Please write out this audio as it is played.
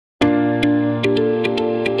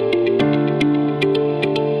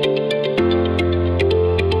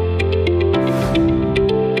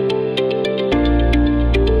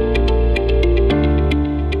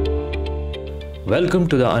Welcome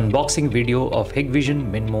to the unboxing video of Hikvision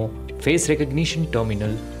MinMoe Face Recognition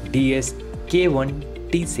Terminal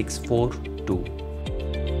DS-K1T642.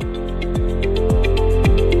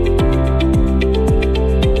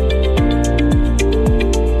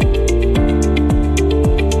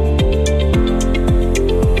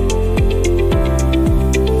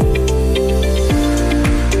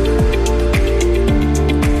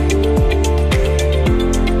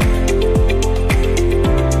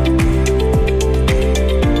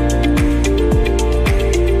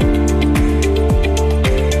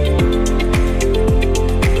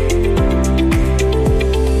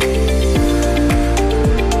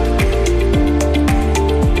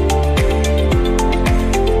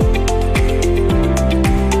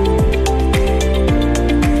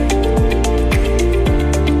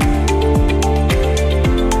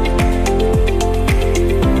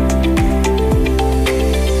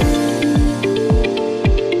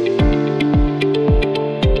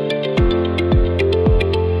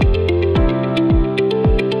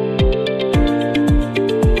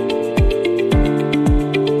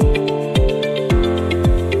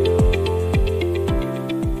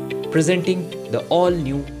 Presenting the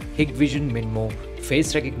all-new Hikvision MinMoe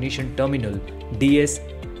Face Recognition Terminal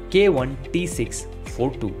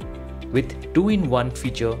DS-K1T642 with 2-in-1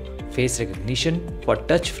 feature face recognition for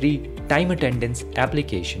touch-free time attendance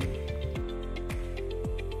application.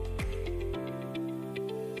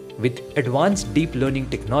 With advanced deep learning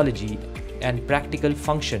technology and practical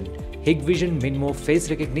function, Hikvision MinMoe Face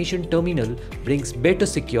Recognition Terminal brings better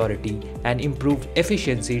security and improved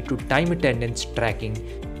efficiency to time attendance tracking,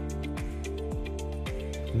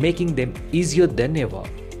 making them easier than ever.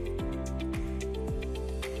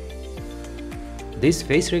 This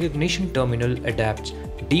face recognition terminal adapts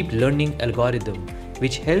deep learning algorithm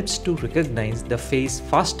which helps to recognize the face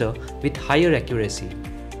faster with higher accuracy.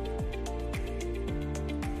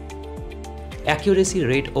 Accuracy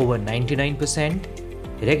rate over 99%,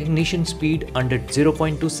 recognition speed under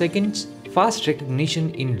 0.2 seconds, fast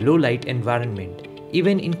recognition in low light environment,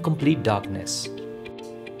 even in complete darkness.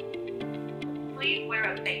 Please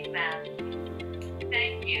wear a face mask.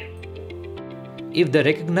 Thank you. If the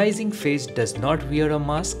recognizing face does not wear a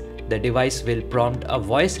mask, the device will prompt a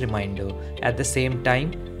voice reminder. At the same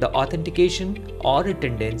time, the authentication or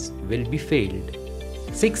attendance will be failed.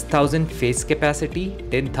 6,000 face capacity,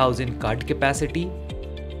 10,000 card capacity,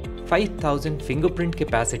 5,000 fingerprint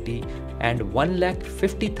capacity and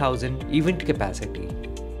 1,50,000 event capacity.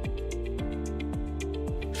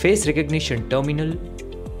 Face recognition terminal,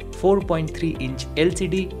 4.3-inch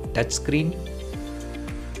LCD touchscreen,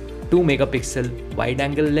 2-megapixel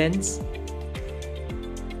wide-angle lens,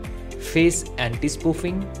 face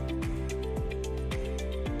anti-spoofing,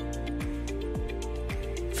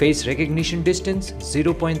 face recognition distance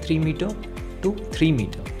 0.3 meter to 3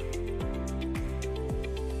 meter.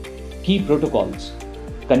 Key protocols: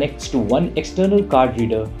 connects to one external card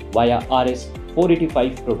reader via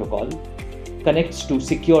RS-485 protocol, connects to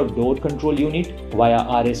secure door control unit via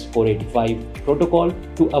RS-485 protocol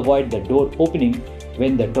to avoid the door opening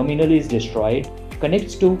when the terminal is destroyed,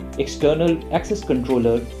 connects to external access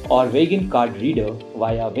controller or wagon card reader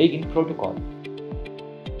via wagon protocol.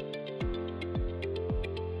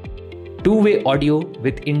 Two-way audio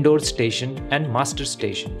with indoor station and master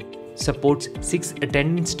station. Supports 6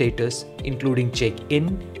 attendance status including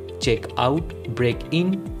check-in, check-out,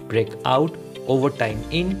 break-in, break-out, overtime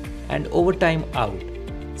in and overtime out.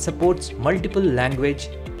 Supports multiple language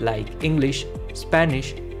like English,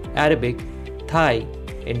 Spanish, Arabic, Thai,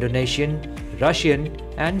 Indonesian, Russian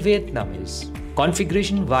and Vietnamese.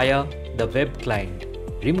 Configuration via the web client.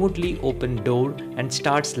 Remotely open door and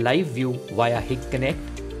starts live view via Hik Connect.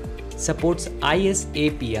 Supports IS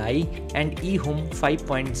API and eHome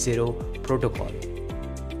 5.0 protocol.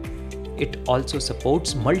 It also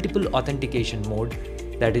supports multiple authentication mode,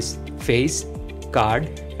 that is face,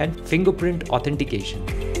 card and fingerprint authentication.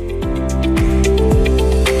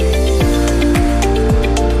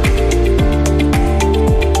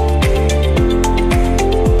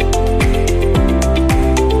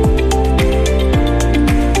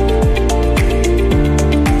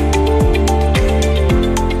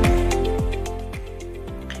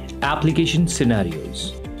 Application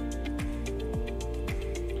scenarios: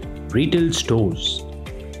 retail stores,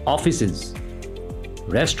 offices,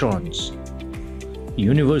 restaurants,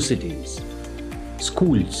 universities,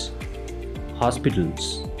 schools,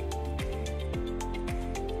 hospitals.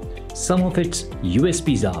 Some of its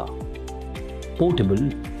USPs are portable,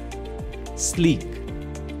 Sleek,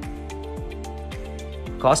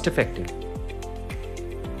 cost effective,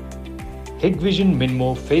 Hikvision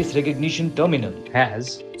MinMoe face recognition terminal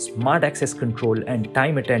has smart access control and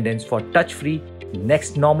time attendance for touch-free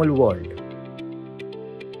next normal world.